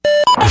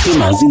אתם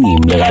מאזינים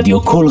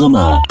לרדיו כל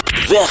רמה.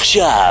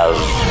 ועכשיו,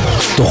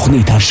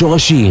 תוכנית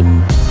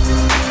השורשים.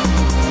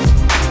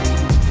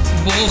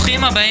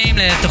 ברוכים הבאים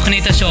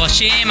לתוכנית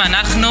השורשים.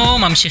 אנחנו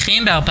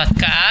ממשיכים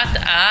בהרפתקאת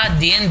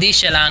ה-D&D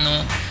שלנו.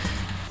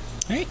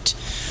 Right.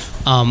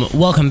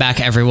 Welcome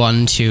back,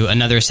 everyone, to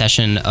another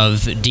session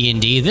of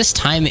D&D, this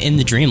time in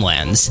the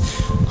Dreamlands.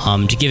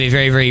 To give a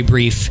very, very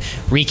brief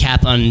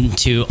recap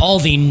to all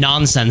the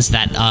nonsense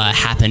that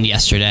happened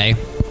yesterday.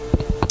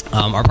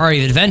 Our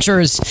party of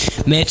adventurers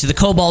made it to the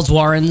Kobold's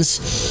Warrens,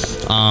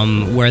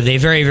 where they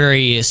very,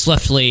 very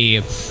swiftly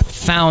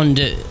found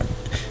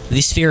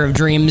the Sphere of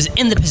Dreams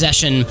in the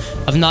possession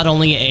of not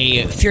only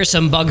a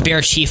fearsome bugbear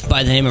chief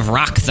by the name of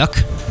Rakthuk,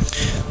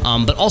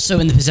 but also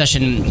in the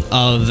possession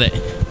of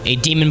a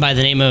demon by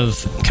the name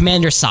of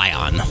Commander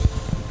Scion.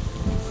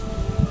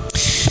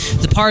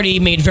 The party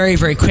made very,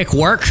 very quick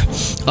work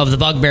of the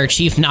bugbear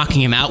chief,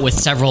 knocking him out with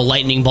several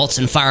lightning bolts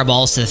and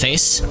fireballs to the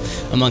face,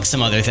 amongst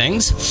some other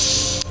things.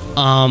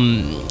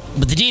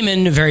 But the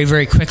demon very,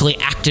 very quickly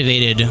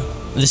activated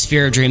the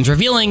Sphere of Dreams,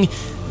 revealing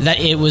that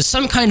it was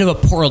some kind of a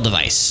portal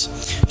device.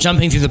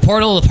 Jumping through the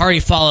portal, the party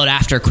followed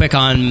after, quick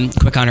on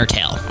her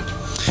tail.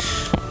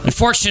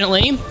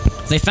 Unfortunately,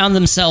 they found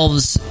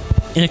themselves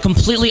in a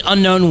completely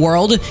unknown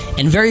world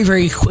and very,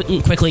 very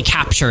quickly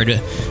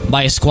captured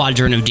by a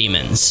squadron of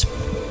demons.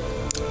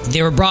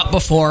 They were brought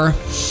before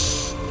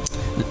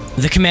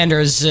the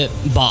commander's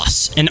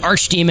boss, an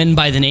archdemon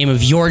by the name of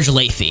George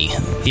Leafy,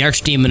 the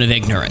archdemon of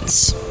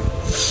ignorance.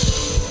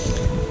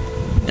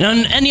 And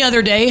on any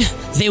other day,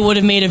 they would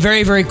have made a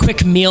very, very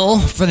quick meal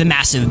for the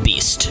massive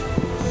beast.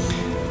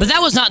 But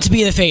that was not to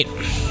be the fate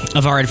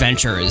of our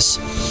adventurers.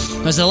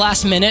 As the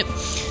last minute,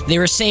 they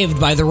were saved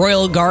by the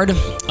royal guard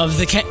of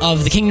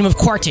the kingdom of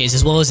Quartes,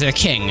 as well as their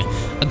king,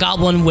 a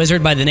goblin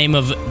wizard by the name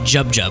of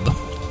Jubjub.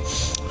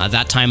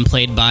 That time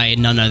played by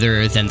none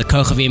other than the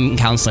Kokhavim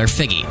counselor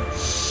Figgy.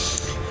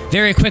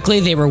 Very quickly,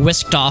 they were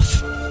whisked off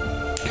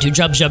to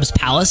Jubjub's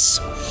palace,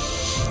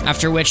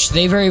 after which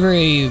they were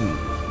very,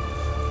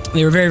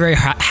 very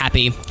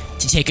happy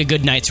to take a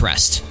good night's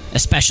rest,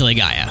 especially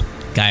Gaia.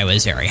 Gaia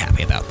was very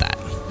happy about that.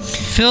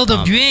 Field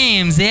of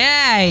Dreams,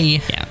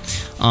 yay! Yeah.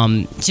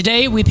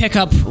 Today, we pick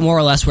up more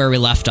or less where we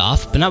left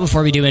off, but not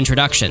before we do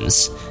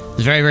introductions.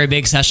 There's a very, very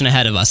big session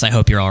ahead of us. I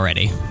hope you're all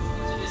ready.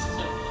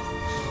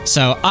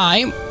 So,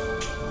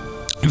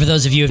 for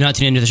those of you who have not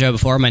tuned into the show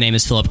before, my name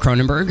is Philip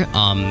Cronenberg.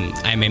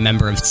 I'm a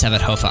member of Tsevet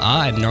Hofa'a.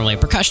 I'm normally a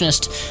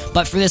percussionist,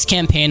 but for this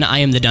campaign, I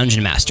am the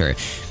Dungeon Master,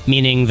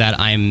 meaning that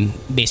I'm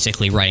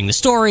basically writing the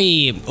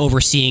story,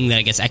 overseeing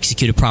that it gets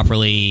executed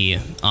properly,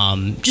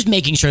 just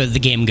making sure that the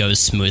game goes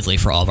smoothly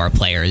for all of our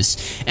players,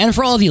 and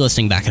for all of you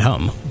listening back at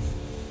home.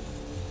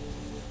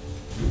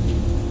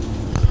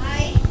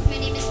 Hi, my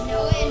name is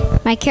Noah.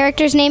 My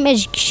character's name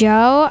is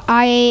Joe.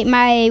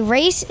 My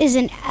race is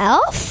an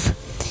elf.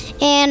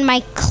 And my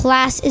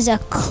class is a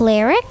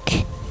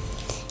cleric.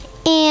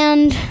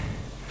 And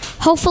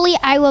hopefully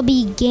I will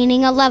be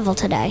gaining a level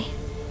today.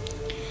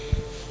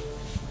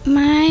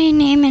 My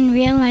name in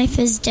real life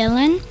is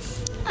Dylan.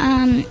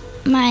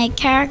 My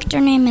character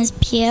name is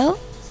Pew.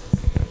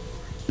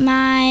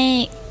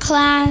 My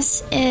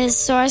class is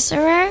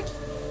Sorcerer.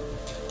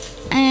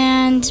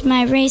 And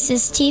my race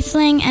is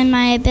Tiefling, and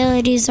my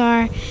abilities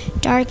are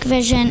Dark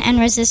Vision and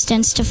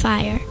Resistance to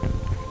Fire.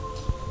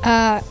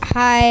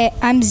 Hi,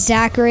 I'm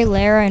Zachary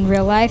Lara in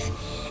real life,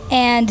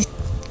 and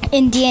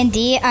in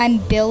D&D, I'm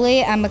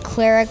Billy. I'm a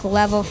cleric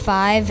level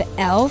 5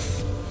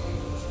 elf,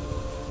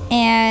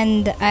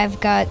 and I've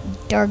got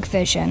Dark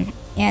Vision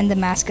and the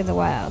Mask of the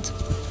Wild.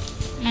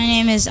 My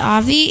name is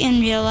Avi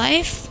in real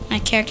life. My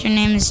character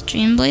name is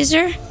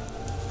Dreamblazer.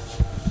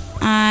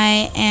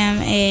 I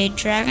am a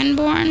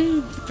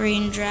Dragonborn,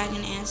 Green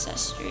Dragon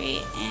ancestry,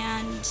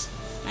 and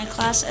my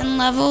class and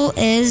level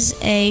is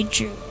a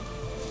Druid.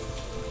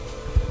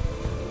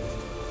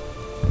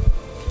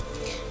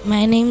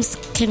 My name's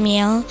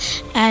Camille,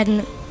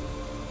 and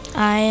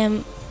I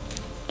am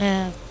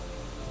a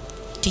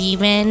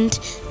demon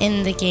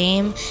in the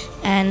game,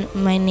 and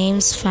my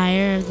name's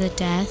Fire of the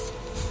Death.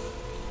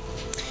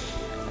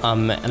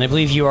 And I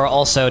believe you are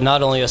also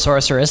not only a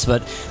sorceress,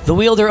 but the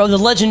wielder of the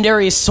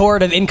legendary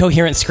Sword of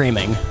Incoherent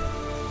Screaming.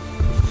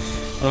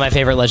 One of my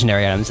favorite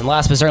legendary items. And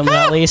last but certainly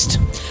not least...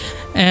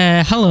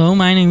 Hello,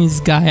 my name is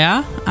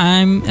Gaia.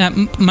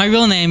 My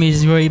real name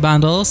is Rory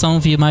Bundle. Some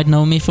of you might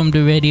know me from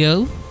the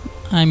radio.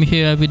 I'm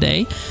here every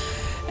day.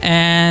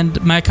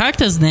 And my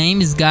character's name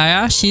is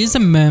Gaia. She's a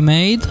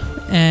mermaid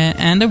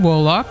and a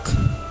warlock.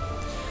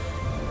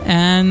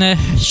 And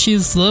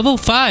she's level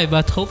 5,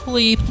 but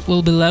hopefully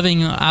will be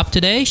leveling up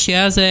today.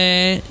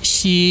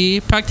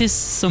 She practices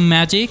some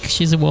magic.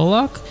 She's a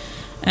warlock.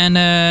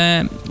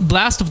 And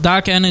Blast of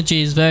Dark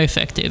Energy is very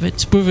effective.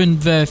 It's proven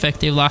very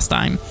effective last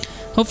time.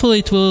 Hopefully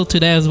it will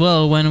today as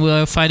well when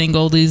we're fighting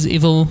all these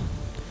evil...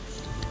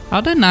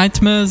 Are there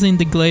nightmares in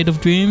the Glade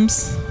of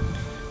Dreams?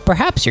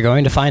 Perhaps you're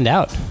going to find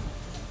out.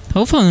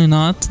 Hopefully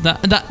not.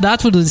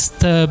 That would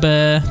disturb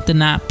the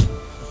nap.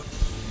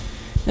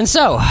 And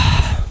so,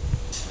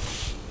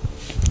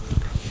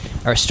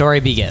 our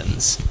story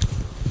begins.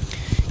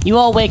 you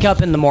all wake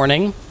up in the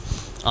morning.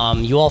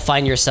 You all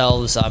find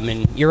yourselves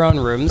in your own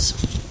rooms,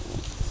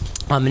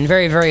 in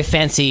very, very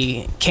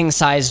fancy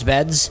king-sized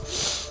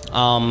beds,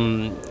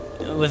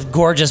 with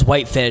gorgeous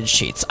white fitted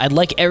sheets. I'd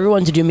like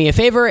everyone to do me a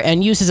favor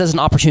and use this as an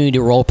opportunity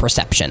to roll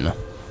perception.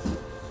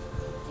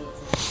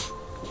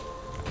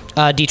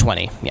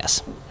 D20,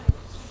 yes.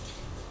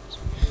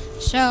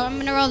 So I'm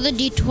going to roll the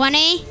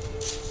d20.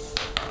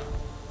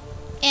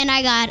 And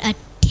I got a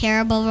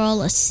terrible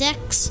roll of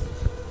 6.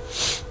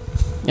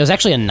 It was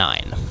actually a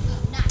 9.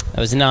 It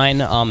was a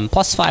 9,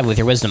 plus 5 with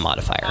your wisdom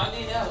modifier.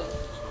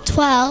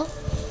 12.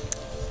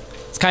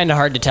 It's kind of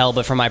hard to tell,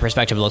 but from my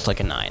perspective, it looks like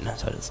a 9.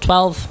 So it's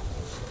 12.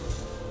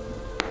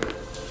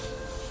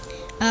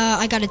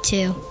 I got a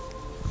 2.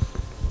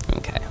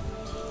 Okay.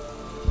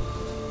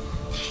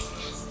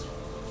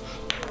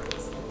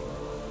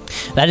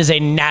 That is a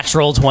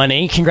natural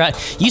 20.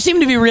 Congrats. You seem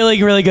to be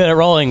really, really good at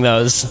rolling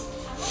those.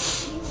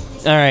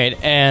 All right,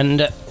 and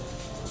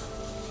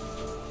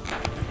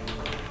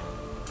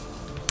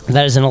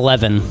that is an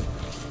 11.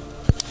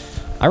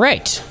 All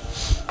right.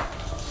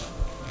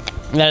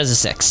 That is a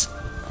 6.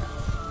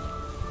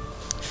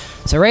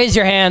 So raise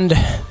your hand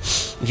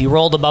if you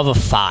rolled above a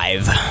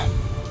 5.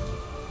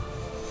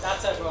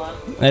 That's everyone.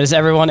 That is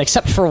everyone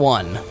except for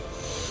 1.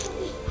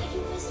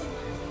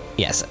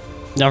 Yes.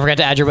 Don't forget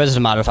to add your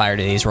wisdom modifier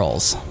to these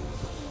rolls.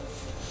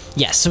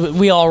 Yes,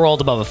 we all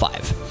rolled above a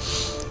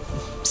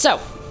 5. So,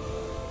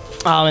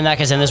 in that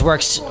case, then this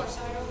works.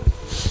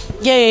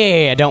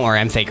 Yeah. Don't worry,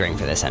 I'm figuring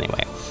for this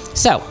anyway.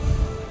 So,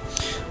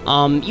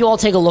 you all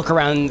take a look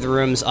around the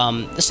rooms.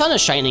 The sun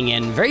is shining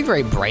in very,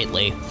 very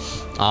brightly.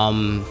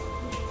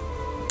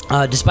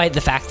 Despite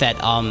the fact that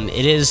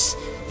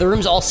the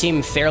rooms all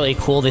seem fairly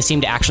cool. They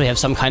seem to actually have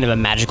some kind of a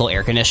magical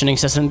air conditioning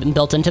system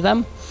built into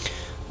them.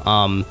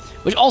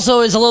 Which also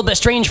is a little bit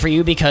strange for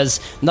you because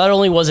not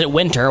only was it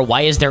winter,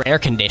 why is there air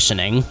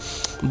conditioning?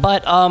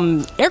 But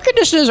air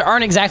conditioners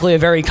aren't exactly a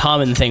very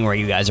common thing where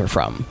you guys are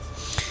from.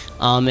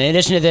 In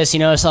addition to this,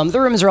 the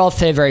rooms are all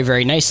fitted very,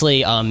 very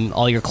nicely.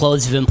 All your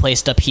clothes have been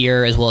placed up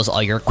here, as well as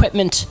all your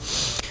equipment.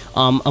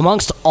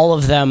 Amongst all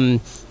of them,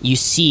 you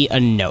see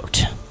a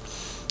note.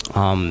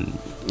 And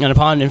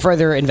upon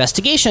further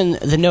investigation,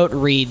 the note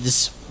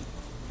reads,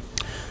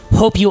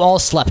 "Hope you all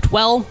slept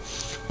well.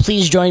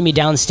 Please join me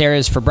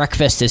downstairs for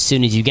breakfast as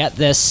soon as you get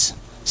this.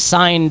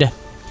 Signed,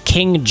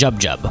 King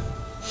Jubjub."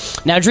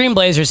 Now,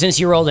 Dreamblazer, since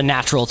you rolled a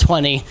natural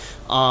 20,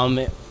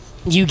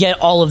 you get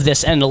all of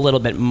this and a little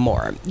bit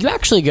more. You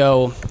actually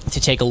go to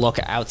take a look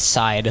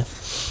outside,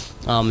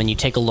 and you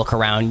take a look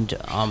around,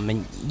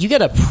 and you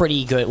get a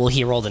pretty good... Well,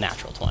 he rolled a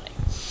natural 20.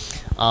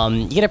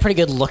 You get a pretty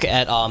good look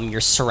at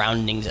your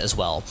surroundings as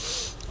well.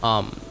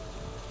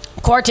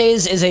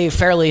 Quartes is a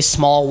fairly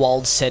small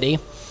walled city.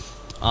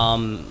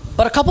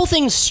 But a couple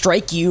things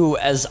strike you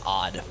as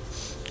odd.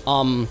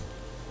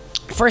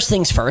 First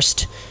things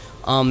first,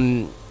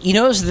 you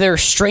notice there are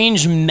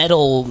strange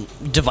metal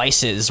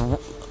devices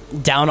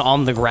down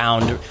on the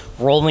ground,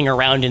 rolling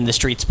around in the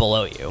streets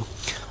below you.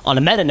 On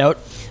a meta note,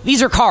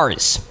 these are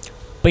cars,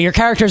 but your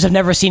characters have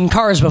never seen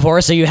cars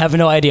before, so you have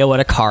no idea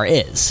what a car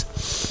is.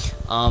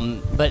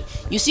 But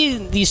you see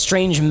these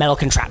strange metal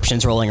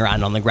contraptions rolling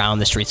around on the ground in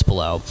the streets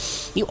below.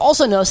 You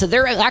also notice that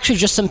there are actually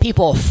just some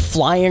people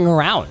flying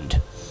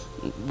around,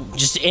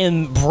 just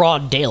in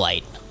broad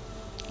daylight.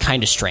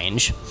 Kind of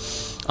strange.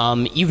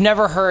 You've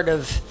never heard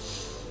of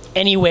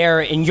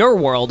anywhere in your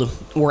world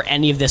where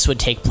any of this would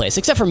take place,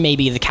 except for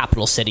maybe the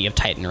capital city of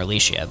Titan or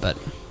Alicia, but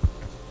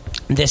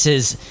this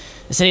is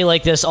a city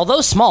like this,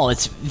 although small,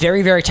 it's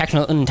very, very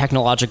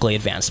technologically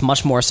advanced,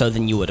 much more so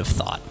than you would have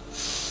thought.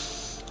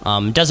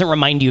 Doesn't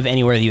remind you of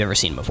anywhere that you've ever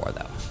seen before,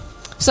 though.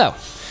 So,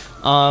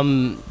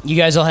 you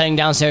guys all heading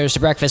downstairs to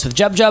breakfast with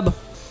Jub?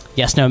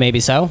 Yes, no, maybe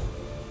so?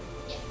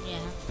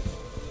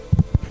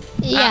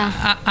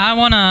 Yeah. I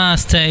want to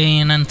stay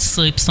in and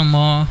sleep some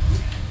more.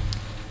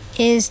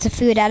 Is the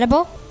food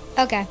edible?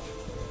 Okay.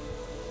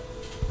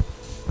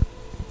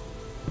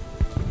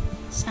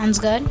 Sounds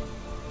good.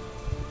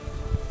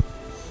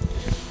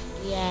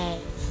 Yeah.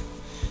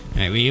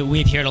 Alright,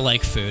 we appear to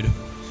like food.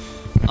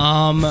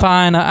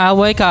 Fine, I'll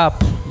wake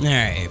up.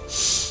 Alright.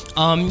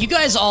 You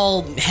guys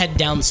all head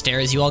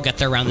downstairs. You all get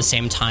there around the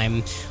same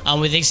time,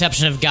 with the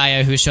exception of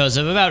Gaia, who shows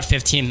up about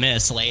 15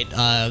 minutes late.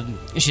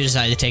 She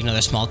decided to take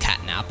another small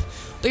cat nap.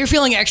 But you're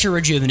feeling extra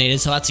rejuvenated,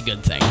 so that's a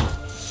good thing.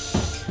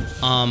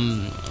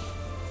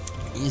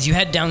 As you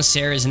head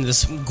downstairs into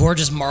this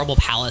gorgeous marble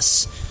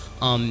palace,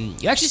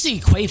 you actually see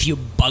quite a few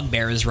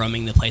bugbears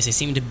roaming the place. They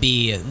seem to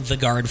be the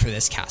guard for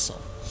this castle.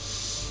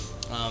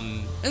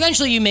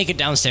 Eventually you make it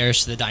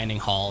downstairs to the dining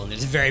hall, and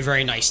there's a very,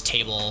 very nice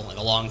table, like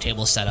a long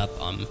table set up.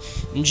 And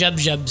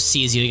Jub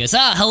sees you and goes,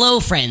 hello,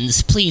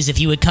 friends. Please, if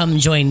you would come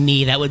join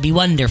me, that would be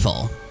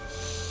wonderful.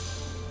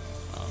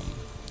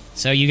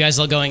 So you guys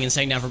all going and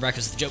sitting down for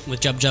breakfast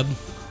with Jub?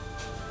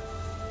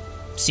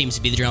 Seems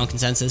to be the general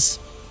consensus.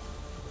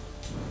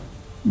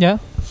 Yeah.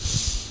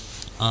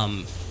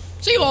 So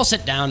you all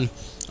sit down,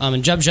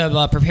 and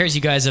Jub prepares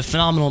you guys a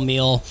phenomenal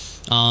meal.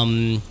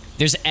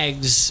 There's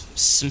eggs,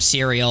 some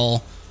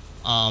cereal,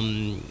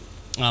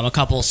 A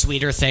couple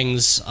sweeter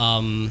things,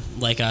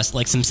 like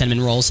some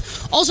cinnamon rolls.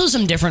 Also,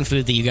 some different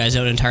food that you guys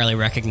don't entirely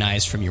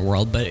recognize from your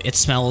world, but it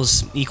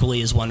smells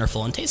equally as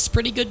wonderful and tastes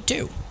pretty good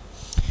too.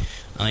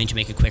 I need to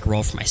make a quick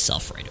roll for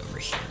myself right over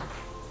here.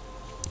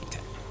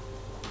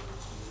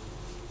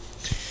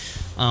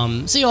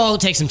 Okay. So you all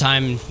take some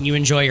time. You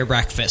enjoy your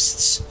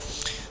breakfasts.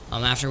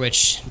 After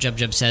which,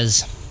 Jub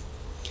says,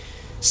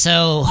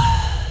 "So,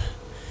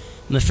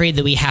 I'm afraid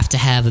that we have to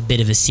have a bit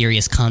of a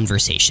serious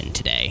conversation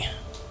today."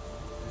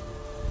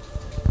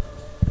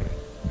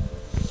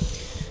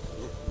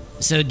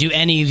 So do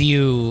any of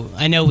you...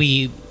 I know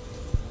we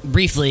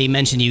briefly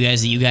mentioned to you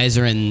guys that you guys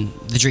are in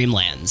the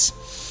Dreamlands.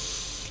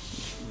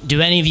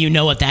 Do any of you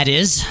know what that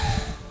is?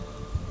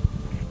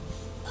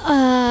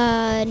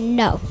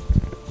 No.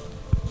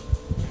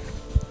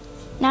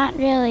 Not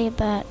really,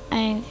 but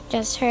I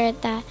just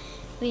heard that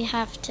we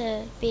have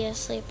to be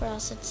asleep or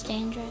else it's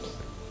dangerous.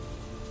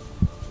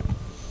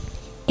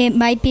 It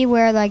might be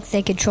where, like,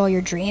 they control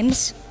your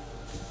dreams.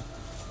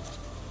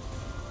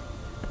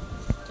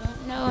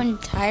 Don't know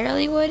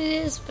entirely what it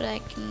is, but I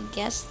can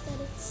guess that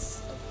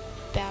it's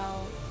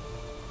about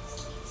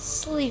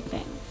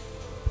sleeping.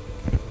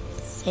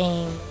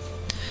 Same.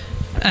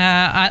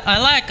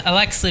 I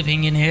like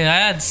sleeping in here. I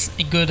had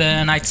a good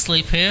night's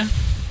sleep here.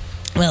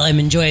 Well,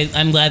 I'm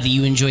glad that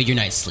you enjoyed your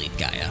night's sleep,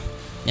 Gaia.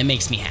 It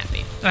makes me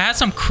happy. I had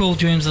some cool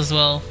dreams as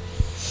well.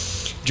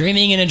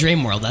 Dreaming in a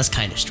dream world, that's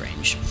kind of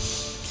strange.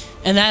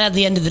 And that, at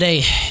the end of the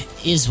day,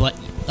 is what...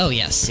 Oh,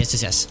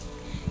 yes.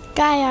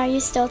 Gaia, are you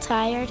still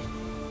tired?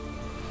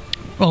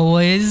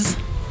 Always.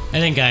 I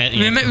think Gaia...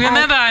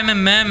 Remember, I'm a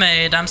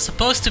mermaid. I'm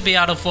supposed to be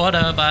out of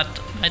water, but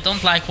I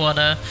don't like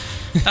water.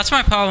 That's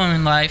my problem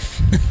in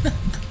life.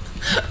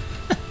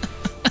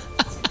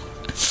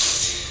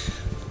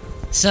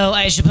 So,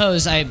 I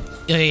suppose I...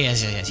 Oh,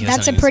 yes.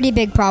 That's a pretty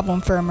big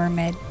problem for a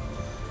mermaid.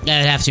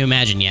 I'd have to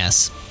imagine,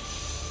 yes.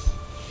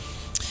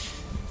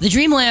 The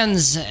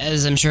Dreamlands,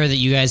 as I'm sure that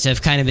you guys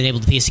have kind of been able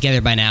to piece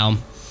together by now,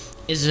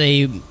 is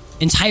a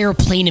entire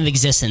plane of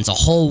existence, a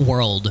whole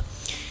world,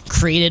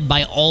 created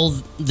by all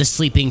the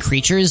sleeping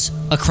creatures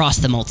across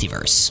the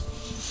multiverse.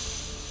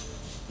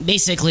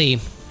 Basically,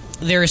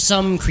 there are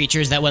some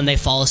creatures that when they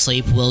fall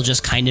asleep will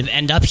just kind of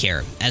end up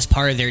here as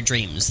part of their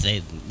dreams.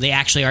 They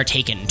actually are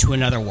taken to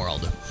another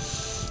world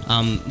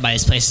by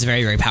this place's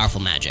very, very powerful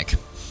magic.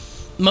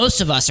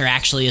 Most of us are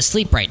actually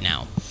asleep right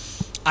now.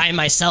 I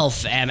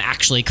myself am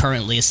actually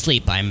currently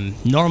asleep. I'm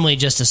normally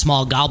just a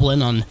small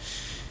goblin on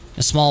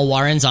a small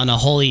warrens on a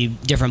wholly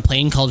different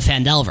plane called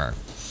Phandelver.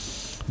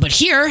 But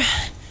here,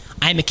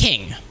 I'm a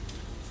king.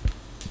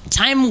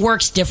 Time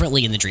works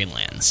differently in the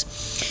Dreamlands.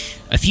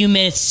 A few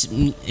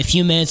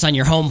minutes on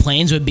your home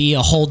planes would be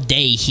a whole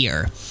day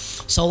here.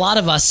 So a lot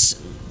of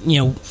us,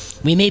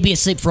 we may be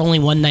asleep for only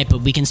one night,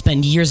 but we can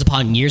spend years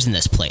upon years in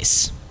this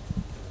place.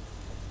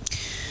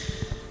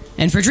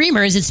 And for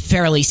dreamers, it's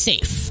fairly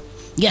safe.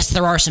 Yes,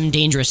 there are some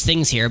dangerous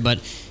things here, but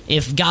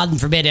if, God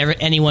forbid,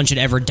 anyone should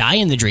ever die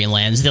in the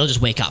Dreamlands, they'll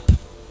just wake up.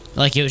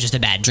 Like it was just a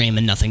bad dream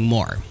and nothing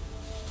more.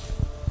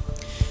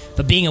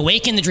 But being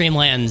awake in the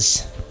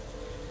Dreamlands,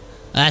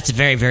 that's a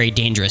very, very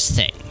dangerous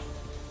thing.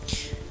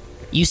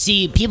 You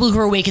see, people who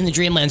are awake in the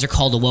Dreamlands are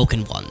called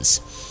Awoken Ones.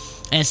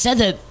 And it's said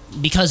that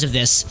because of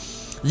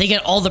this, they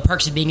get all the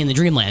perks of being in the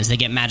Dreamlands. They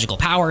get magical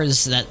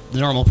powers that the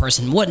normal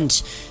person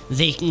wouldn't.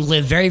 They can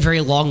live very, very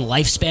long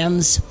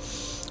lifespans.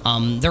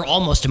 They're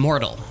almost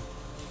immortal.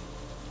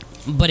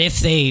 But if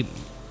they,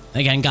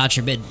 again, God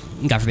forbid,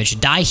 should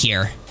die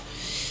here,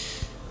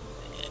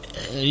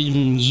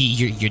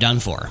 you're done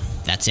for.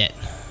 That's it.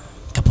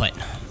 Kaput.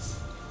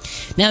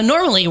 Now,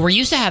 normally, we're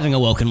used to having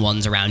Awoken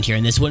Ones around here,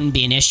 and this wouldn't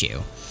be an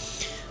issue.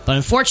 But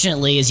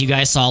unfortunately, as you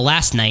guys saw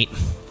last night,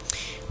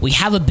 we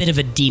have a bit of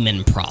a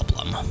demon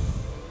problem.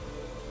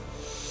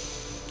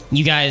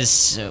 You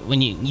guys,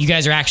 you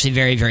guys are actually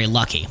very, very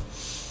lucky.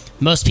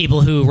 Most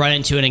people who run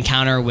into an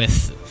encounter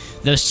with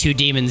those two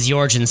demons,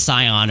 Yorge and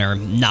Scion, are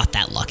not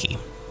that lucky.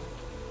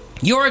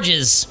 Yorge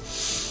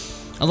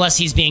is, unless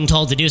he's being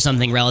told to do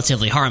something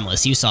relatively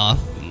harmless.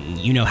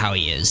 You know how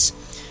he is.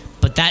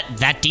 But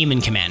that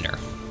demon commander,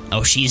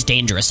 oh, she's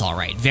dangerous, all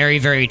right. Very,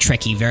 very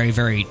tricky, very,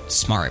 very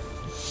smart.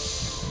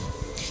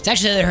 It's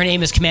actually that her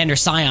name is Commander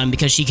Scion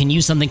because she can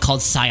use something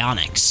called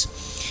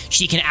psionics.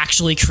 She can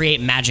actually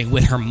create magic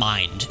with her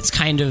mind. It's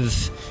kind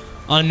of,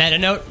 on a meta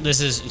note,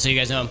 this is, so you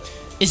guys know,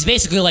 it's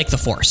basically like the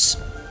Force.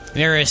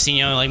 There is,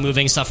 like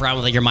moving stuff around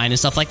with like your mind and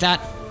stuff like that.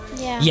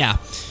 Yeah,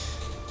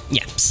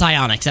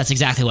 psionics, that's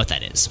exactly what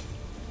that is.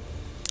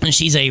 And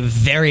she's a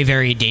very,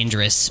 very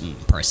dangerous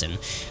person.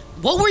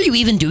 What were you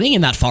even doing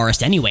in that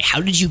forest anyway? How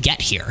did you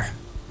get here?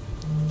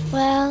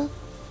 Well,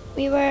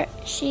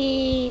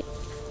 she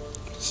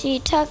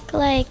took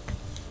like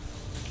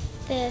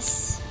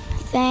this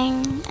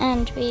thing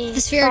and we...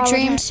 The Sphere of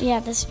Dreams? Yeah,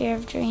 the Sphere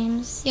of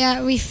Dreams.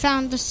 Yeah, we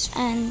found this.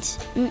 And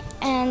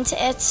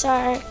it's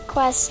our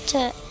quest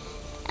to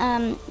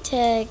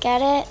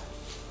get it.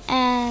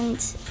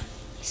 And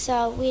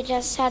so we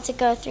just had to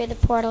go through the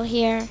portal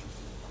here.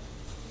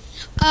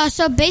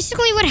 So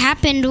basically what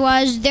happened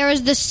was there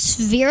was the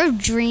Sphere of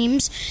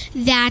Dreams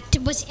that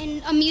was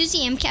in a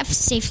museum kept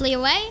safely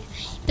away.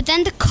 But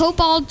then the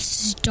kobolds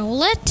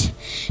stole it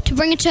to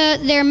bring it to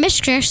their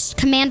mistress,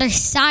 Commander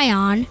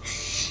Scion.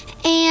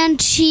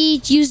 And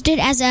she used it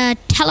as a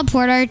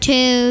teleporter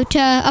to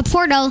a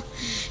portal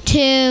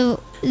to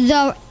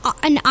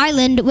an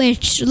island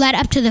which led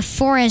up to the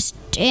forest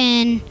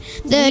in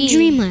the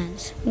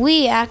Dreamlands.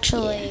 We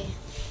actually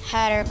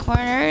had her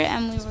cornered,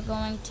 and we were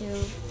going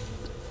to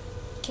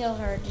kill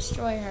her,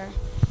 destroy her.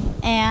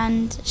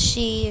 And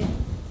she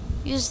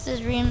used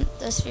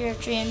the Sphere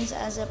of Dreams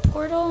as a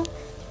portal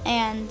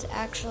and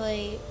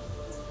actually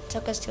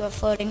took us to a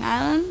floating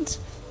island.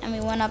 And we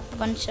went up a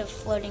bunch of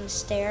floating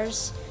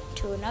stairs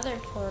to another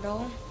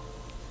portal.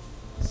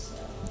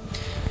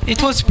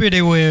 It was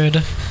pretty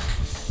weird.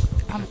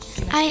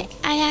 I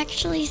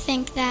actually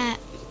think that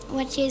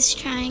what he's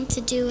trying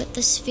to do with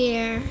the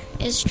sphere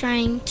is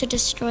trying to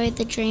destroy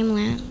the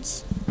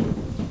Dreamlands.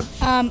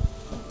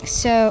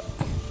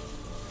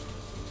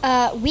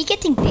 We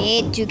getting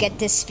paid to get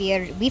this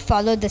sphere. We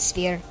follow the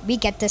sphere. We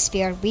get the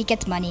sphere. We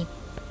get money.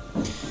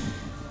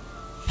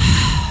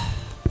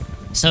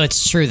 So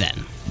it's true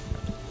then.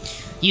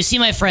 You see,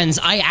 my friends,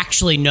 I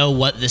actually know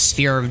what the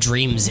Sphere of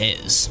Dreams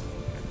is.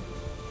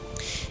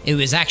 It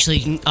was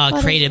actually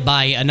created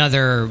by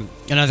another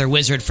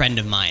wizard friend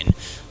of mine.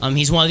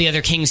 He's one of the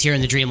other kings here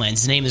in the Dreamlands.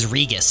 His name is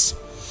Regus.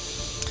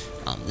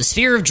 The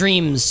Sphere of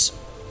Dreams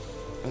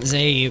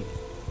is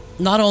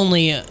not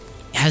only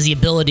has the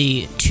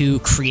ability to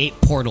create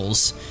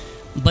portals,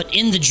 but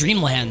in the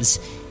Dreamlands,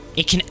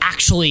 it can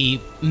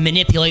actually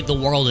manipulate the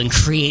world and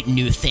create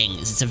new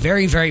things. It's a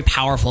very, very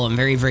powerful and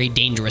very, very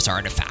dangerous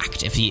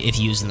artifact if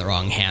used in the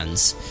wrong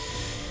hands.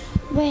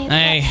 Wait,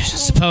 I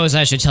suppose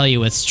I should tell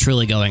you what's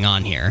truly going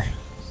on here.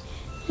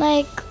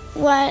 like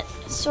what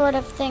sort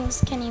of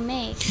things can you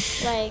make?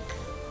 Like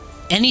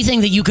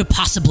anything that you could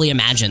possibly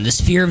imagine. The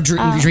Sphere of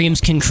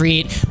Dreams can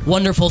create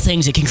wonderful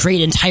things. It can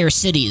create entire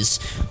cities,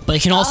 but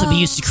it can also be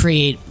used to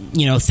create,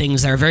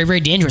 things that are very, very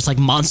dangerous, like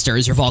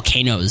monsters or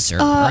volcanoes or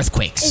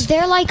earthquakes. Is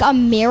there like a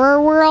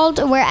mirror world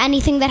where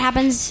anything that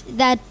happens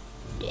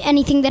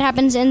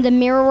in the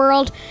mirror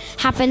world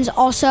happens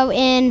also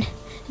in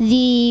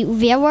the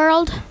real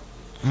world?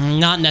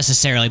 Not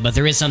necessarily, but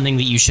there is something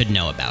that you should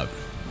know about.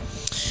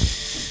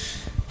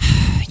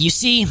 You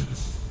see,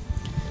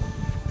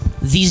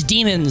 these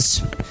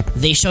demons,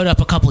 they showed up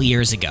a couple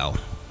years ago.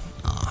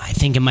 I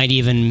think it might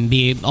even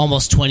be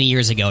almost 20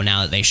 years ago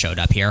now that they showed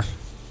up here.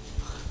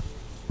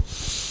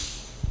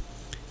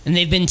 And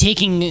they've been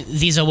taking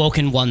these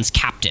awoken ones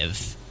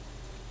captive.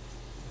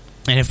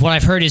 And if what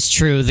I've heard is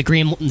true, the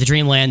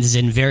Dreamlands is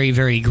in very,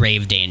 very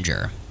grave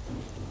danger.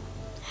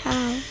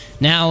 how?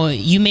 Now,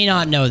 you may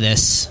not know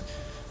this,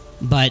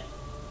 but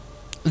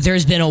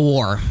there's been a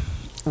war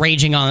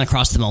raging on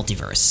across the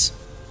multiverse.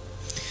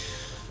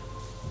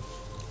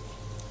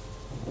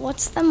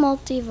 What's the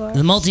multiverse?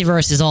 The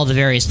multiverse is all the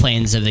various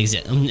planes of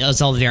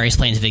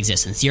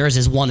existence. Yours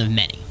is one of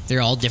many.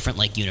 They're all different,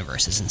 like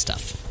universes and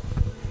stuff.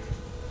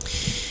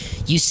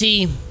 You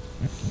see,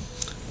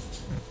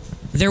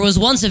 there was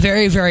once a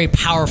very, very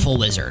powerful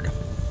wizard.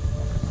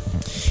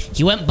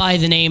 He went by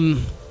the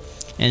name,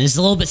 and this is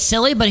a little bit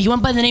silly, but he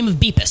went by the name of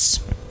Beepus.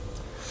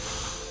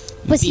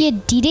 Was he a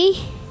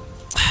deity?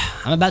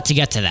 I'm about to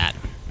get to that.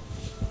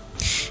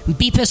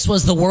 Beepus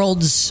was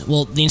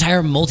the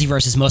entire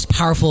multiverse's most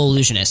powerful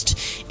illusionist.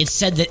 It's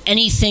said that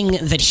anything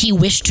that he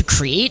wished to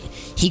create,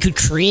 he could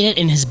create it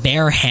in his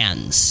bare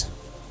hands.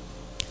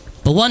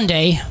 But one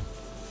day,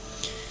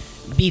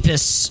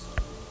 Beepus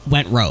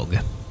went rogue.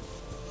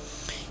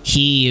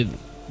 He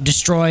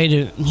destroyed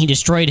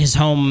his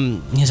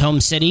home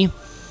city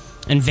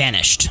and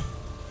vanished.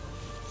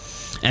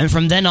 And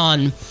from then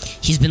on,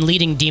 he's been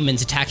leading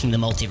demons attacking the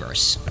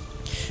multiverse.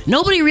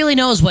 Nobody really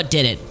knows what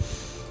did it,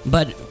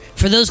 but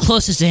for those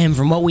closest to him,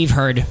 from what we've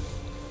heard,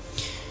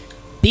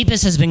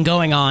 Beepus has been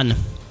going on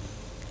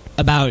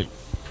about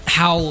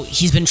how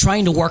he's been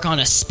trying to work on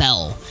a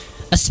spell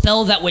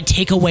that would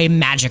take away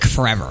magic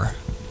forever.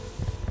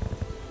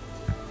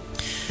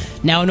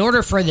 Now, in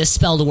order for this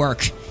spell to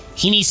work,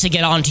 he needs to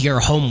get onto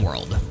your home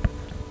world.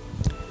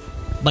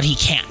 But he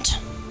can't.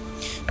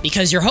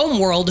 Because your home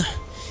world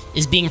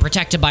is being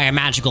protected by a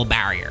magical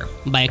barrier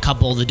by a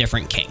couple of the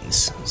different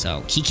kings.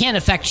 So he can't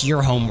affect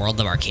your home world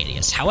of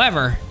Arcadius.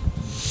 However,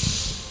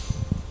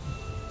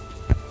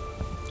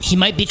 he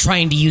might be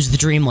trying to use the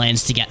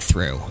Dreamlands to get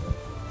through.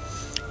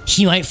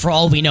 He might, for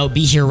all we know,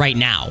 be here right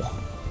now.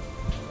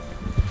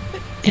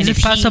 Is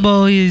it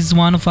possible he's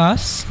one of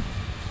us?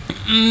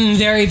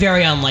 Very,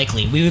 very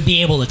unlikely. We would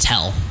be able to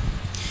tell.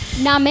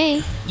 Not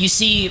me. You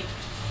see,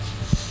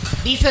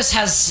 Beepus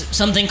has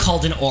something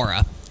called an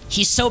aura.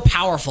 He's so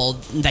powerful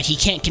that he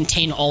can't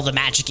contain all the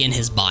magic in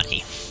his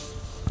body.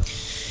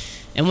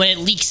 And when it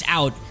leaks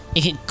out,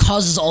 it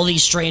causes all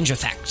these strange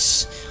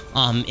effects.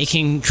 It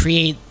can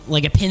create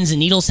like a pins and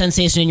needles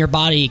sensation in your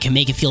body. It can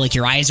make it feel like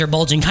your eyes are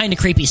bulging. Kind of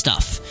creepy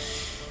stuff.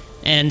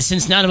 And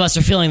since none of us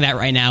are feeling that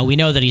right now, we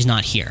know that he's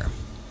not here.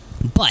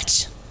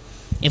 But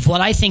if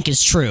what I think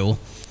is true,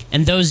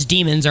 and those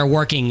demons are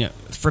working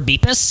for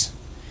Beepus,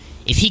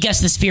 if he gets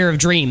the Sphere of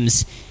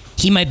Dreams,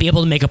 he might be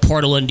able to make a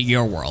portal into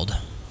your world.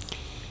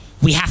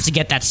 We have to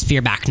get that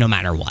sphere back no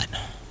matter what.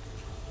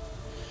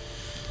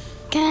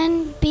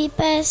 Can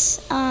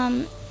Beepus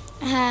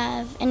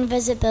have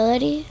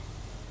invisibility?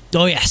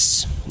 Oh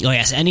yes,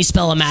 any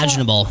spell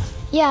imaginable.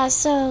 Yeah,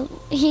 so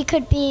he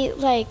could be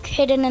like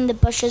hidden in the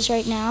bushes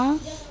right now.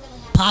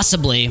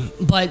 Possibly,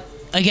 but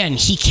again,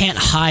 he can't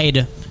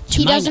hide.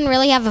 He doesn't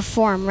really have a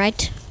form,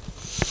 right?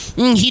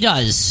 He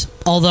does,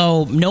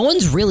 although no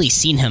one's really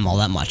seen him all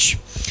that much.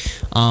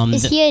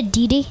 Is he a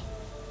DD?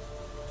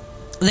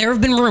 There have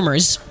been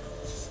rumors.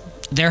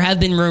 There have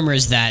been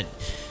rumors that,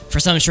 for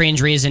some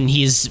strange reason,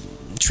 he's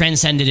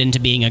transcended into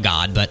being a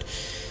god. But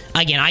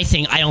again, I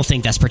don't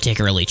think that's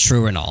particularly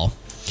true at all.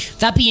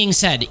 That being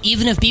said,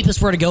 even if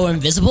Beepus were to go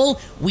invisible,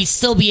 we'd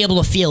still be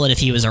able to feel it if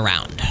he was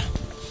around.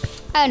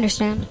 I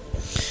understand.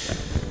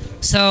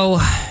 So,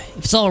 if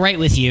it's all right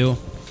with you,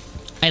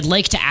 I'd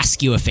like to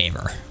ask you a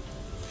favor.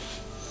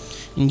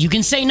 And you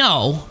can say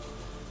no,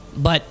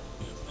 but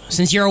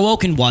since you're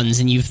Awoken Ones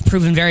and you've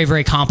proven very,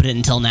 very competent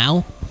until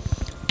now,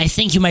 I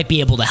think you might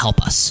be able to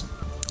help us.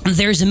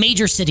 There's a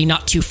major city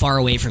not too far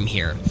away from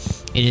here.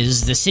 It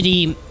is the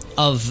city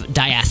of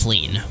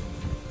Diathleen.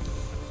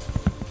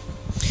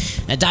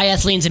 Now,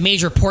 Diathleen's a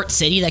major port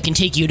city that can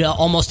take you to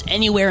almost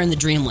anywhere in the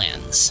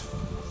Dreamlands.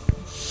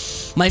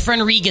 My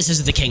friend Regis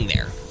is the king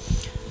there.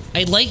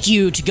 I'd like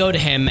you to go to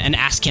him and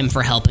ask him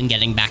for help in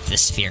getting back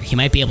this sphere. He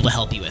might be able to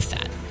help you with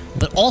that.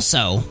 But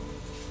also,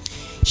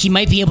 he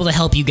might be able to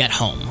help you get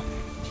home.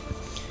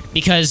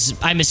 Because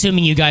I'm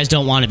assuming you guys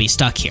don't want to be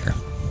stuck here.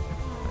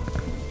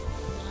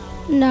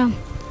 No.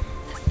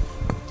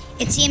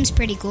 It seems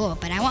pretty cool,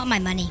 but I want my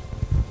money.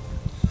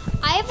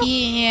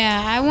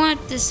 I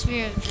want the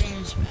Sphere of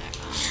Dreams back.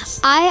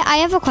 I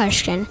have a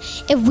question.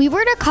 If we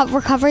were to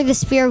recover the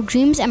Sphere of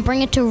Dreams and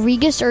bring it to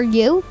Regis or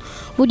you,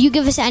 would you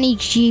give us any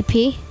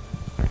GP?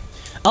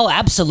 Oh,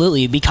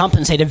 absolutely. You'd be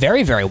compensated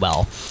very, very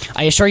well.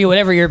 I assure you,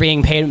 whatever you're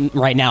being paid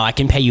right now, I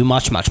can pay you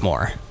much, much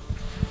more.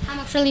 How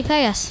much will you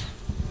pay us?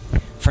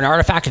 For an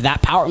artifact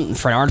that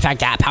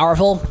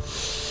powerful,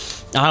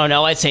 I don't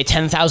know, I'd say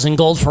 10,000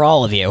 gold for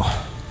all of you.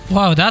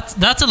 Wow,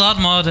 that's a lot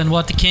more than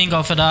what the king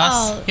offered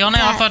us. He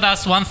only offered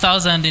us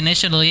 1,000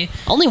 initially.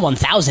 Only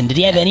 1,000? Did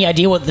he have any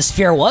idea what the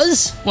sphere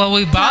was? Well,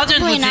 we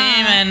bargained with him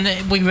not.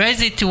 and we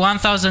raised it to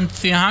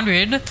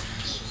 1,300.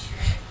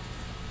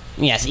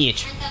 Yes,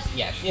 each.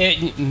 Yeah.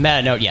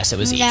 Meta note, yes, it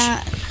was each.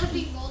 Yeah.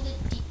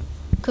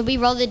 Could we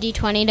roll the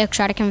D20 to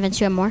try to convince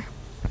you of more?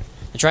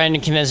 Trying to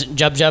convince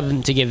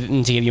Jub to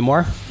give you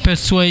more?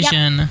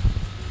 Persuasion.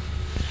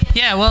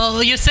 Yeah,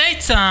 well, you say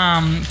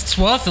it's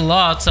worth a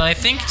lot, so I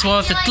think it's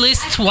worth at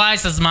least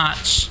twice as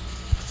much.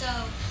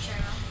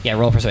 Yeah,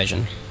 roll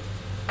persuasion.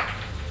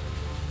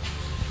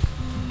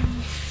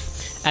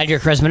 Add your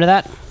charisma to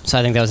that. So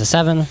I think that was a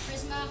 7.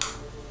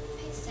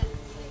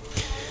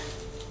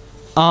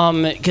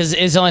 Because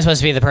it's only supposed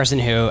to be the person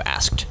who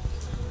asked.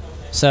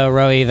 So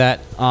Rowie,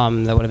 that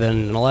would have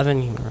been an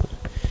 11.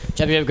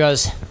 Jub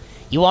goes,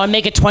 you want to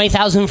make it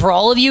 20,000 for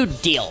all of you?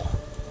 Deal.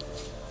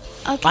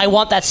 Okay. I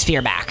want that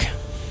sphere back.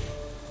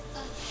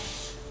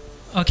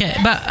 Okay,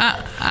 but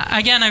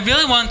again, I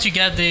really want to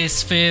get this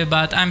sphere,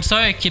 but I'm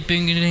sorry I keep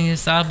bringing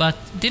this up, but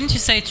didn't you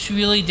say it's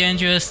really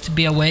dangerous to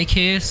be awake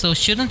here, so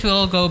shouldn't we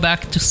all go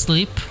back to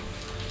sleep?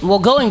 Well,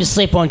 going to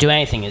sleep won't do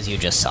anything, as you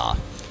just saw.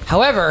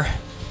 However,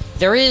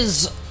 there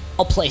is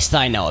a place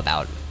that I know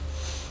about.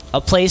 A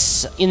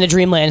place in the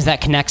Dreamlands that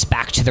connects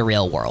back to the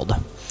real world.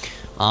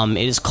 It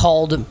is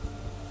called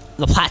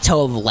the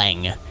Plateau of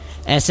Leng.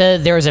 And it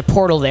said there is a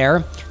portal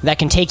there that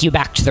can take you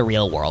back to the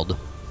real world.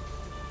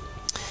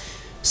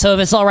 So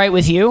if it's all right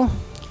with you,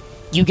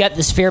 you get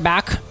the sphere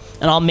back,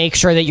 and I'll make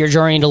sure that your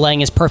journey to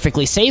Leng is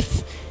perfectly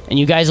safe, and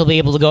you guys will be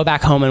able to go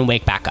back home and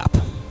wake back up.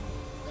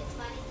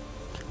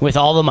 With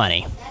all the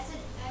money.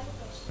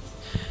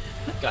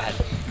 Go ahead.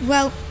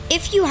 Well,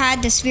 if you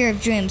had the Sphere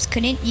of Dreams,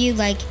 couldn't you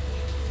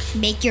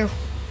make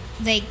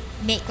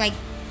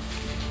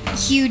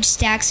huge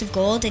stacks of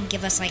gold and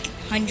give us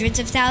hundreds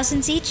of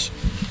thousands each?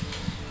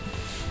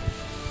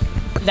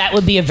 That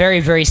would be a very,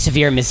 very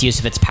severe misuse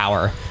of its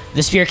power.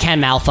 The sphere can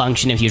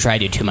malfunction if you try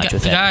to do too much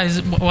with it. Guys,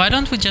 why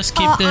don't we just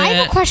keep the... I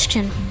have a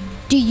question.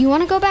 Do you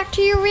want to go back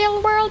to your real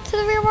world, to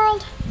the real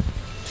world?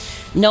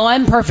 No,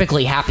 I'm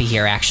perfectly happy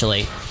here,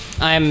 actually.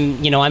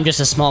 I'm just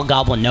a small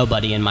goblin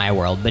nobody in my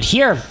world. But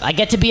here, I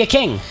get to be a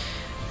king.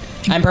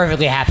 I'm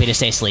perfectly happy to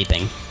stay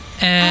sleeping.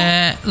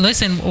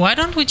 Listen, why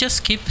don't we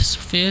just keep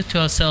sphere to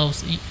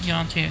ourselves? You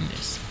aren't hearing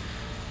this.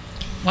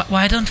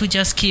 Why don't we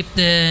just keep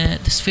the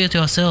sphere to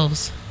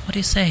ourselves? What do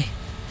you say?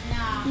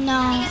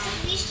 No.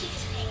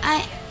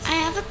 I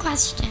have a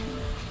question.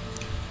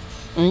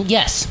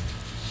 Yes.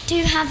 Do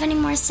you have any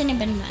more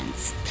cinnamon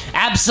buns?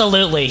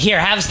 Absolutely. Here,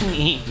 have some.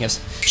 Yes.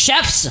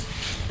 Chefs!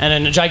 And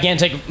then a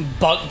gigantic,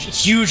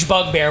 huge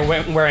bugbear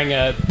wearing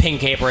a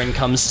pink apron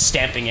comes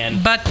stamping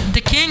in. But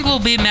the king will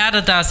be mad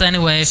at us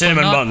anyway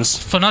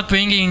for not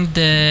bringing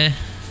the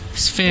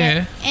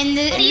sphere. And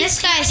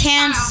this guy's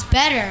hands is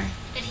better.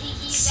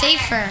 It's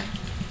safer.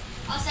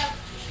 Also,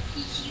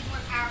 he's more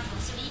powerful,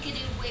 so he could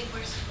do way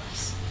worse to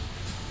us.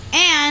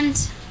 And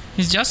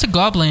He's just a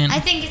goblin. I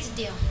think it's a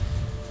deal.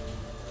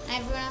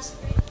 Everyone else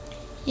agree?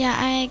 Yeah,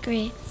 I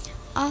agree.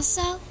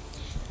 Also,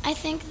 I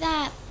think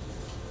that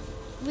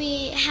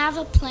we have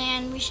a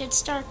plan. We should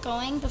start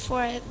going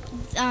before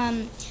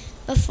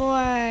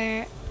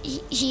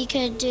he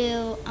could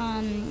do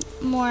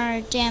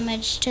more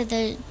damage to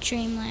the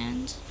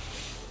dreamland.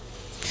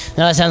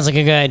 No, that sounds like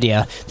a good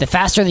idea. The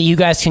faster that you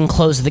guys can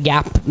close the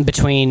gap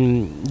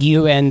between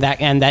you and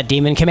that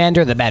demon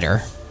commander, the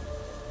better.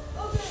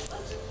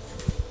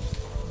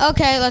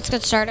 Okay, let's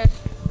get started.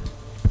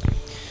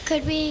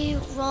 Could we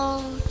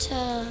roll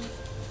to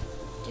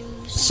do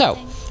So,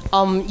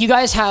 something? you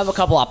guys have a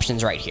couple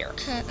options right here.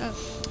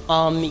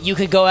 You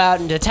could go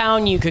out into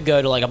town. You could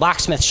go to like a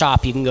blacksmith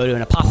shop. You can go to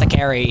an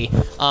apothecary.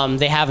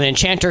 They have an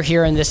enchanter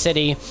here in this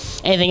city.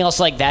 Anything else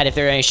like that, if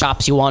there are any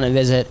shops you want to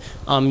visit,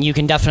 you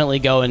can definitely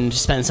go and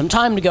spend some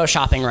time to go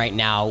shopping right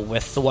now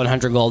with the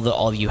 100 gold that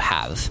all of you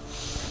have.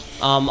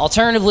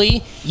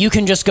 Alternatively, you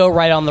can just go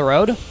right on the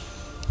road.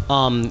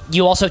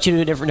 You also have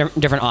two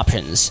different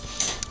options.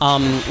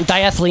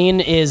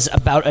 Diethylene is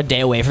about a day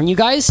away from you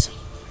guys.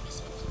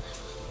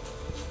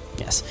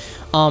 Yes.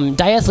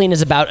 Diethylene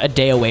is about a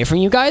day away from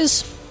you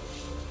guys.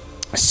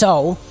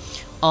 So,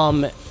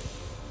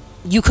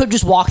 you could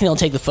just walk and it'll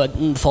take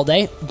the full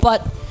day,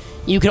 but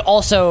you could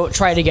also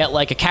try to get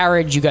like a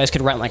carriage. You guys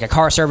could rent like a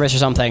car service or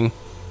something.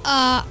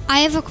 I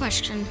have a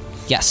question.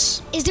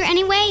 Yes. Is there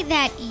any way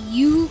that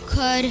you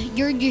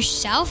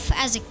yourself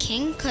as a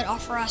king could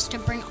offer us to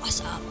bring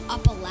us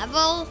up a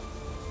level?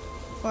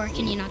 Or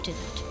can you not do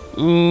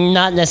that?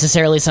 Not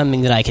necessarily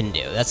something that I can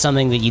do. That's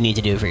something that you need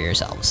to do for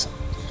yourselves.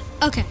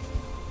 Okay.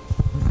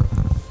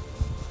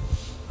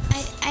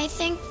 I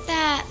think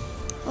that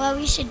what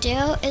we should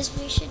do is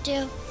we should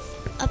do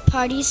a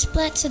party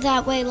split so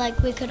that way like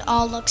we could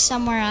all look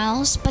somewhere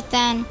else, but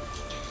then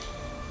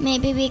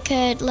maybe we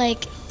could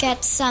like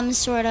get some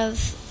sort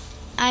of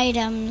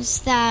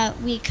items that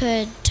we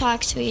could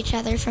talk to each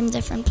other from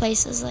different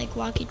places like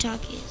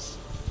walkie-talkies.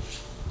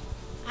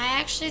 I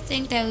actually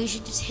think that we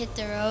should just hit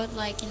the road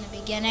like in the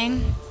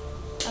beginning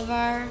of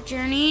our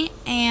journey,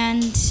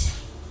 and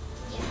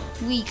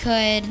we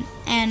could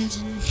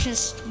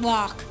just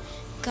walk,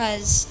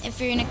 because if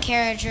you're in a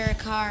carriage or a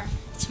car,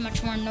 it's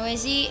much more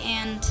noisy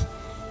and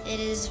we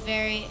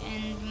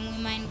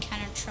might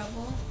encounter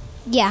trouble.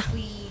 Yeah. If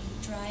we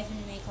drive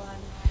and make a lot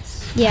of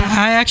noise. Yeah.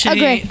 I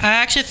Agree.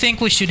 actually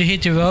think we should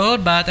hit the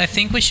road, but I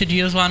think we should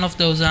use one of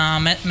those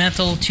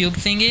metal tube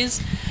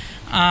thingies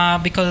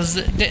because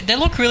they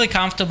look really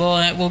comfortable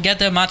and we'll get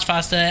there much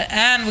faster,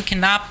 and we can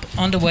nap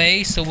on the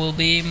way, so we'll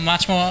be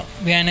much more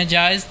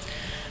re-energized.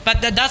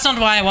 But that's not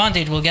what I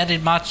wanted. We'll get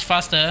it much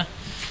faster.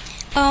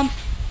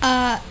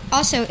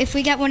 Also, if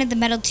we got one of the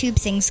metal tube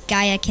things,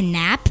 Gaia can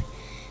nap.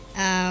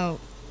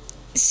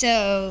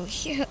 So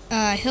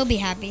he'll be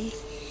happy.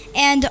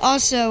 And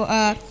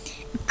also,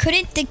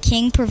 couldn't the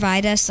king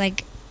provide us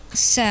like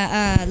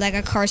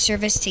a car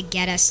service to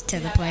get us to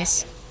the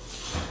place?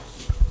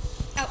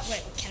 Oh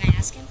wait, can I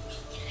ask him?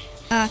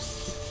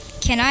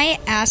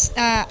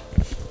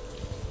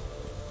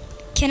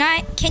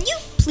 Can you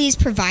please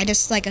provide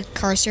us like a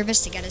car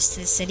service to get us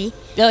to the city?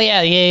 Oh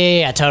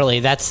yeah,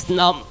 totally.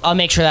 I'll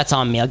make sure that's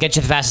on me. I'll get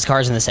you the fastest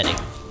cars in the city.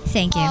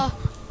 Thank you.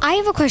 I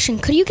have a question.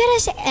 Could you get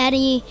us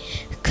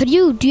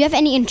do you have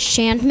any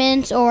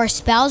enchantments or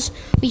spells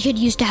we could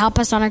use to help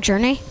us on our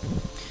journey?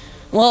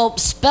 Well,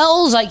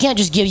 spells, I can't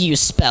just give you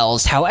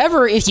spells.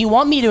 However, if you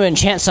want me to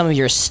enchant some of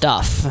your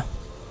stuff,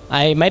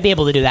 I might be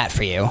able to do that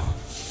for you.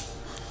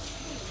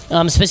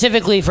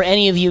 Specifically for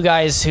any of you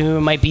guys who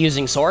might be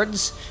using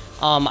swords,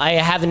 I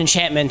have an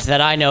enchantment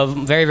that I know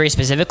very, very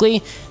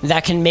specifically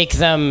that can make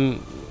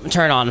them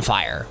turn on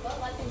fire.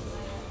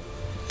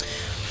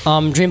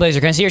 Dreamblazer,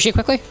 can I see your sheet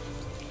quickly?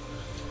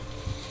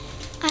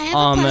 I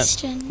have a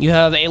question. You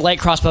have a light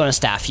crossbow and a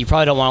staff. You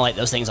probably don't want to light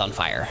those things on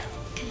fire.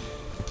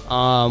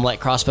 Light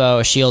crossbow,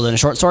 a shield, and a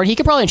short sword. He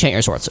could probably enchant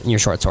your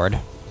short sword.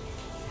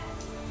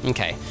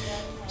 Okay.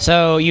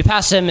 So you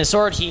pass him his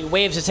sword. He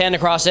waves his hand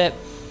across it.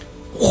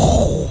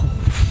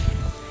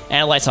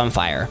 And it lights on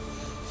fire.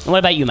 And what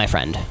about you, my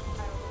friend?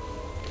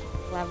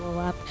 Level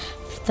up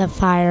the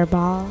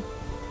fireball.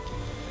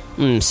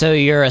 So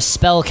you're a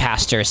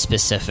spellcaster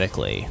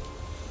specifically.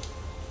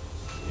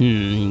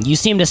 You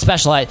seem to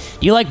specialize.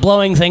 Do you like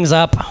blowing things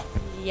up?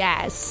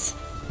 Yes.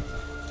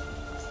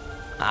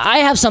 I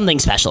have something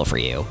special for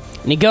you.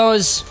 And he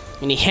goes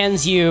and he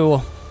hands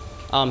you.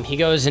 He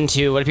goes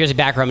into what appears to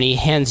be a back room and he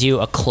hands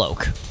you a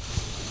cloak.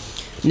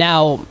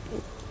 Now,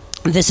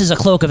 this is a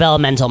cloak of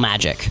elemental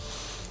magic.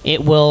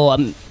 It will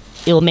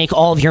make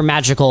all of your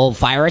magical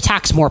fire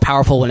attacks more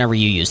powerful whenever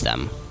you use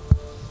them.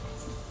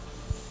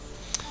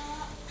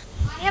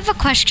 I have a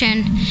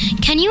question.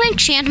 Can you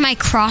enchant my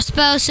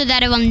crossbow so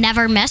that it will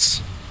never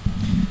miss?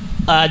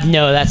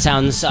 No, that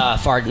sounds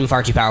far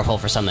too powerful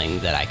for something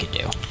that I could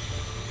do.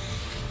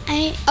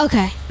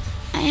 Okay.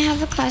 I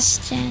have a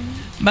question.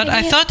 But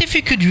I thought if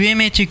you could dream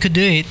it, you could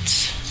do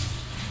it.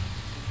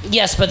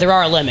 Yes, but there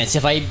are limits.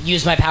 If I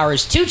use my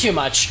powers too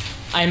much,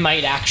 I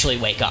might actually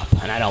wake up,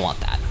 and I don't want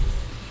that.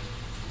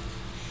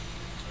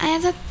 I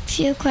have a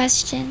few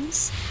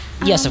questions.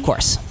 Yes, of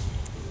course.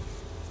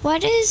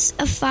 What is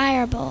a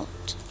firebolt?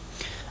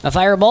 A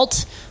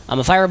firebolt? A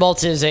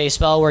firebolt is a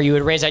spell where you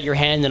would raise out your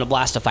hand and a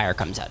blast of fire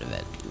comes out of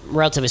it.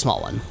 Relatively small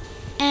one.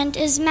 And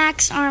is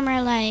max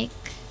armor like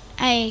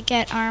I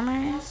get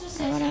armor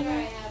or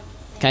whatever?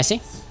 Can I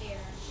see?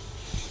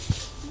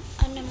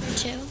 Number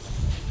 2.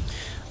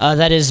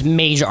 That is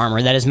mage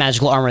armor. That is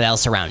magical armor that will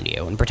surround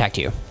you and protect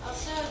you.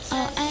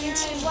 And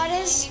what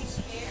is...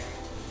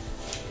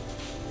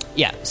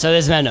 Yeah, so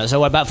this is Mendo.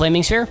 So what about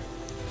Flaming Sphere?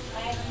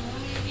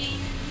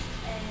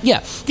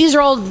 Yeah, these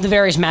are all the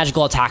various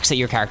magical attacks that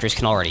your characters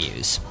can already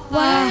use.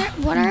 What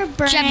are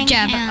burning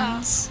jab.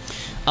 hands?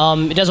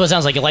 It does what it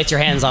sounds like. It lights your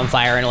hands on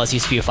fire and it lets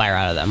you spew fire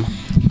out of them.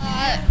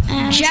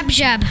 Jab.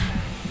 Jab.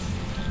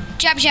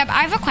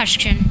 I have a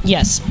question.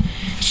 Yes.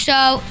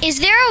 So, is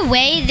there a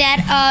way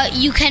that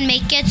you can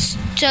make it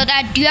so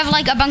that do you have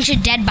like a bunch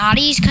of dead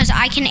bodies? Because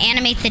I can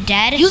animate the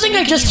dead. You think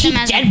I just keep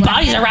dead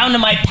bodies around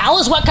in my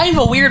palace? What kind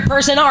of a weird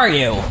person are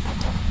you?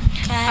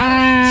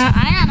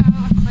 I don't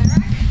know. A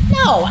cleric?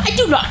 No, I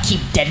do not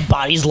keep dead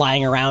bodies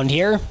lying around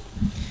here.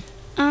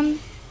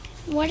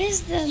 What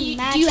is the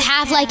magic Do you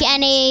have like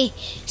any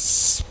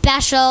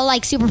special,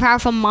 like super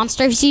powerful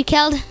monsters you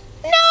killed?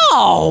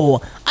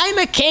 No! I'm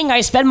a king.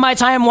 I spend my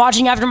time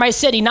watching after my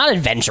city, not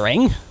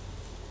adventuring.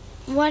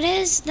 What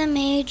is the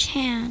mage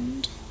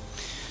hand?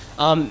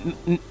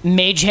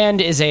 Mage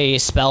Hand is a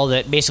spell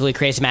that basically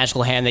creates a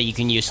magical hand that you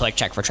can use to like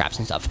check for traps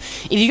and stuff.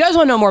 If you guys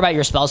want to know more about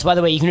your spells, by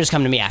the way, you can just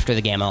come to me after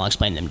the game and I'll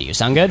explain them to you.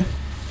 Sound good?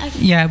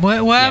 Yeah,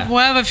 we'll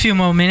have a few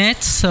more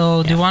minutes,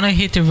 so do you want to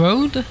hit the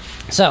road?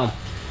 So,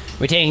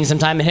 we're taking some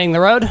time and hitting the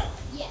road?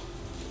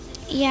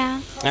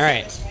 Yeah. All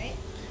right.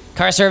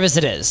 Car service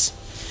it is.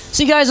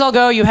 So you guys all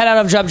go, you head out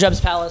of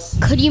Jub's palace.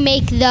 Could you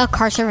make the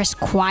car service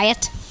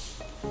quiet?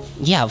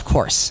 Yeah, of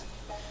course.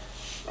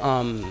 You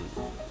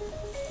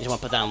just want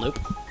to put that on loop?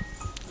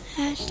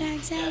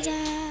 Hashtag Zelda.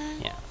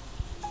 Yeah.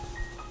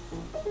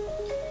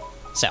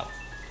 So.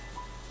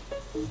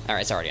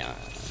 Alright, it's already on.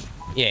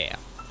 Yeah.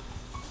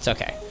 It's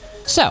okay.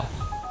 So.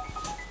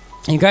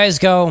 You guys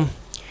go.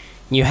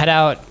 You head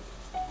out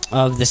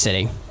of the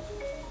city.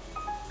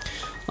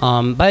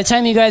 By the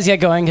time you guys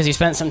get going, because you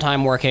spent some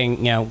time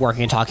working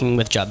and talking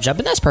with Jub,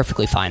 but that's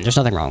perfectly fine. There's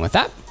nothing wrong with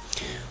that.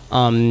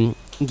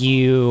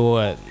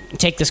 You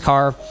take this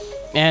car,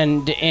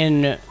 and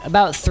in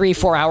about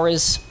 3-4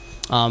 hours,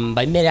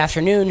 by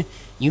mid-afternoon,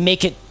 you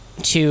make it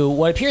to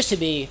what appears to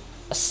be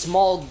a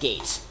small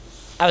gate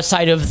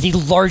outside of the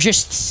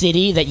largest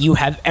city that you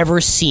have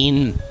ever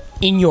seen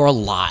in your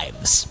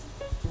lives.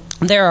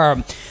 There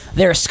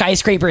are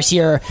skyscrapers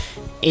here.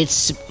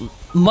 It's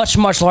much,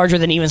 much larger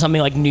than even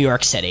something like New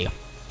York City.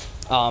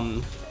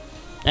 And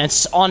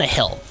it's on a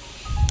hill.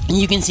 And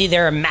you can see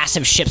there are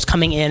massive ships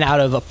coming in and out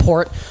of a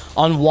port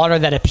on water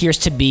that appears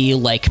to be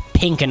like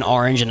pink and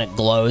orange and it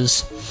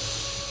glows.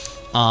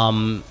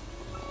 You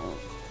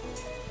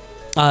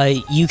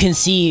can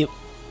see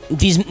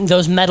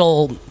those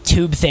metal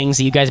tube things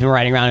that you guys have been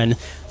riding around in.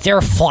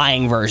 They're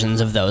flying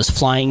versions of those,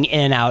 flying in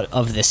and out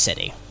of this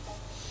city.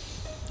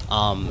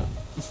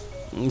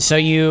 So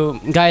you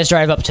guys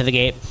drive up to the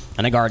gate,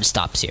 and a guard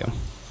stops you.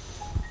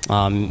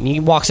 He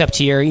walks up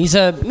to you. He's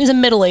a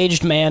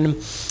middle-aged man.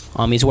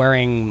 He's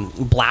wearing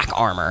black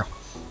armor.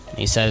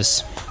 He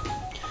says,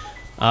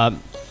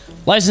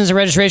 "License and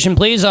registration,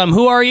 please.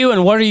 Who are you,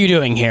 and what are you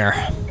doing here?"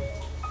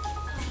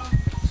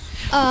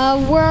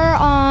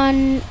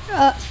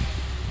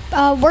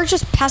 We're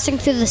just passing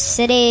through the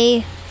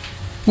city.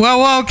 Well,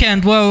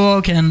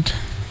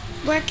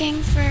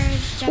 Working for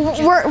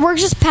Jub. We're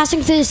just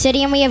passing through the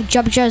city, and we have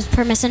Jub's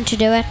permission to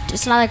do it.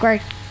 It's not like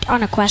we're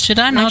on a quest. Should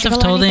I not have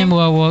told him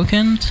we're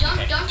awoken?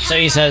 So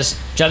he says,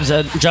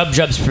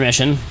 Jub's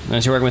permission,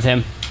 as you're working with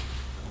him.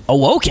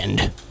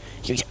 Awoken?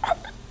 You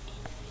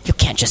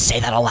can't just say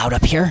that aloud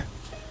up here.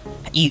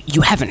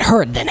 You haven't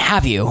heard then,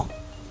 have you?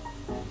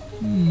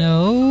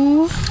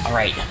 No.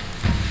 Alright.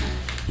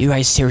 You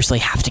guys seriously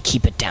have to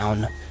keep it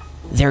down.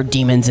 There are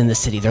demons in the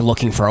city. They're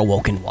looking for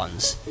awoken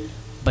ones.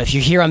 But if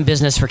you're here on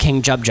business for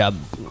King Jub,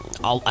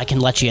 I can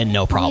let you in,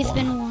 no problem.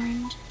 We've been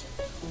warned.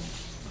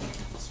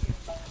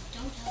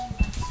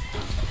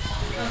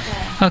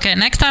 Okay,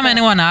 next time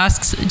anyone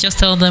asks, just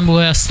tell them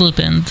we're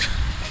sleeping.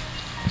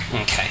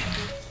 Okay.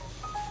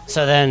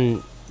 So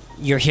then,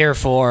 you're here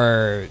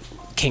for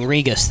King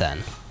Regus,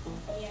 then?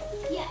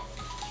 Yeah.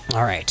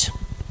 Alright.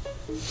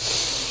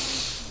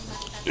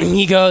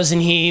 He goes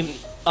and he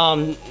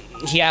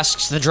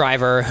asks the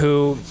driver,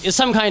 who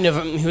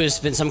has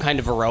been some kind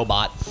of a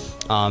robot,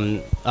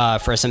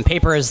 for some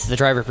papers. The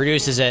driver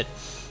produces it.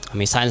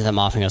 He signs them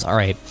off and goes, "All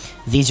right,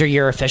 these are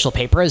your official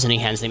papers," and he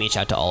hands them each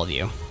out to all of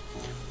you.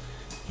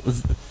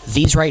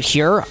 These right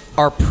here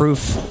are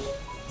proof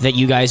that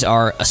you guys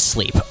are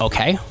asleep,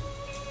 okay?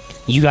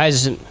 You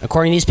guys,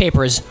 according to these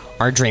papers,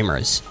 are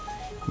dreamers.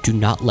 Do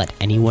not let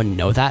anyone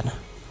know that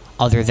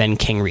other than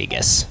King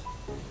Regus.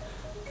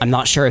 I'm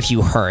not sure if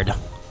you heard,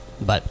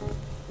 but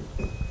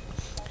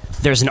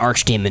there's an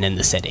archdemon in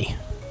the city.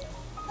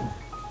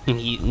 And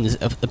he is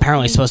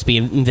apparently supposed to be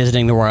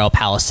visiting the royal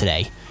palace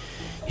today.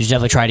 You should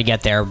definitely try to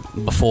get there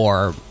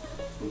before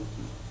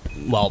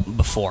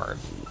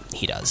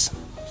he does.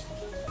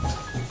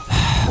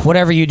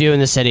 Whatever you do in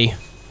the city,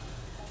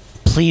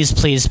 please,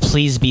 please,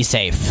 please be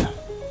safe.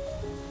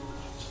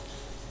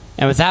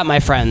 And with that, my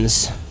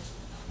friends,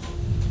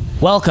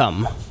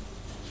 welcome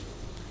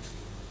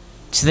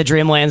to the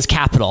Dreamland's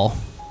capital,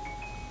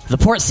 the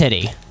port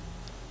city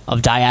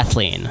of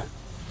Diathleen.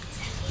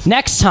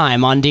 Next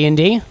time on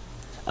D&D,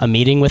 a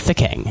meeting with the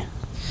king.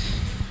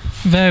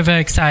 Very,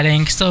 very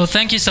exciting. So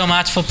thank you so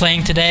much for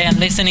playing today and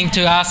listening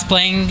to us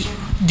playing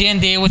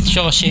D&D with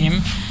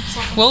Shorashim.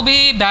 We'll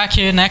be back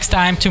here next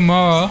time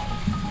tomorrow,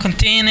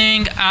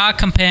 continuing our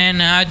campaign,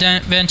 our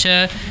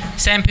adventure.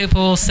 Same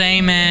people,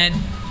 same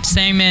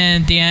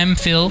DM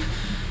feel.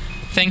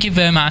 Thank you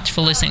very much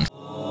for listening.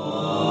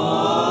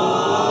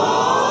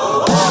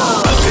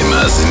 אתם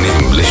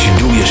מאזינים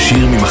לשידור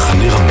ישיר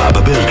ממחנה רמה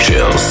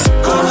בברקשיירס.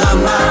 כל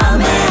רמה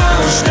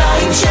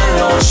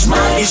 102.3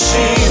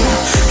 מרגישים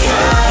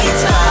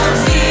קיץ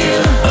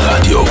באוויר.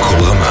 רדיו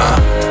כל רמה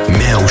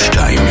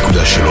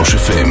 102.3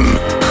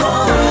 FM.